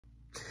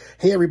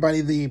Hey everybody,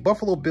 the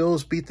Buffalo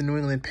Bills beat the New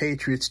England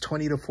Patriots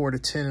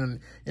 20-4-10,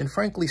 and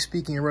frankly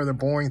speaking, a rather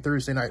boring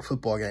Thursday night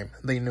football game.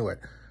 They knew it.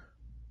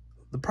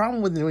 The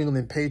problem with the New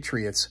England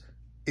Patriots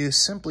is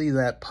simply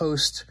that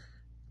post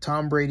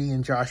Tom Brady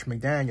and Josh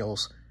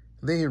McDaniels,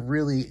 they have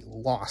really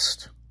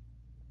lost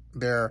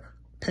their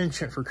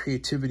penchant for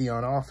creativity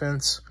on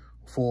offense,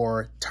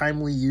 for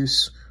timely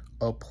use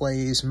of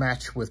plays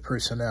matched with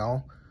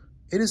personnel.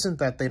 It isn't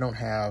that they don't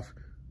have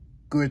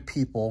good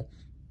people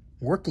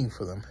working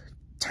for them,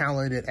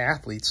 talented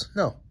athletes.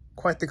 No,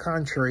 quite the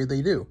contrary,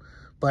 they do.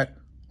 But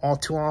all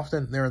too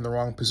often, they're in the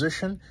wrong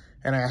position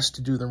and asked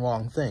to do the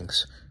wrong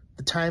things.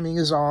 The timing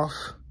is off,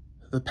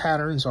 the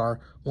patterns are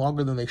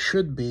longer than they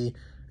should be,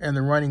 and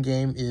the running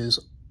game is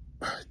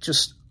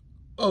just,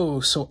 oh,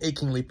 so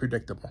achingly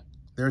predictable.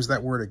 There's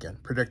that word again,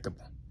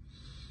 predictable.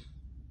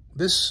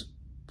 This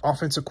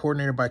offensive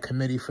coordinator by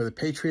committee for the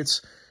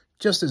Patriots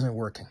just isn't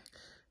working.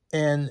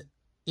 And,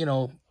 you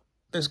know,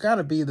 there's got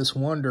to be this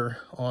wonder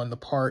on the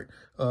part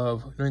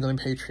of New England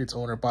Patriots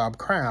owner Bob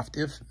Kraft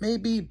if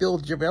maybe Bill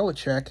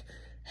Belichick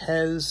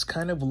has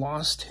kind of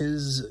lost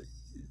his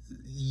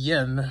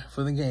yen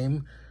for the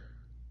game,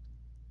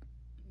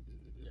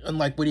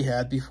 unlike what he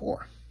had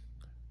before.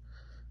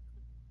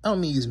 I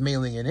don't mean he's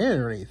mailing it in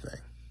or anything,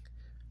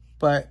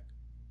 but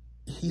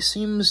he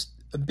seems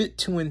a bit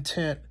too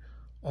intent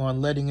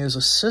on letting his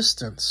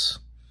assistants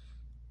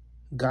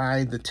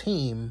guide the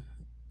team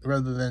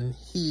rather than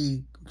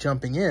he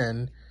jumping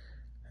in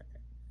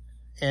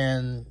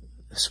and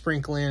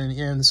sprinkling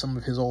in some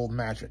of his old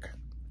magic.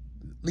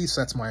 At least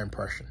that's my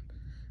impression.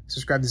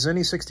 Subscribe to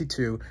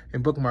Zenny62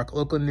 and bookmark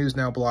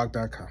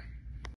localnewsnowblog.com.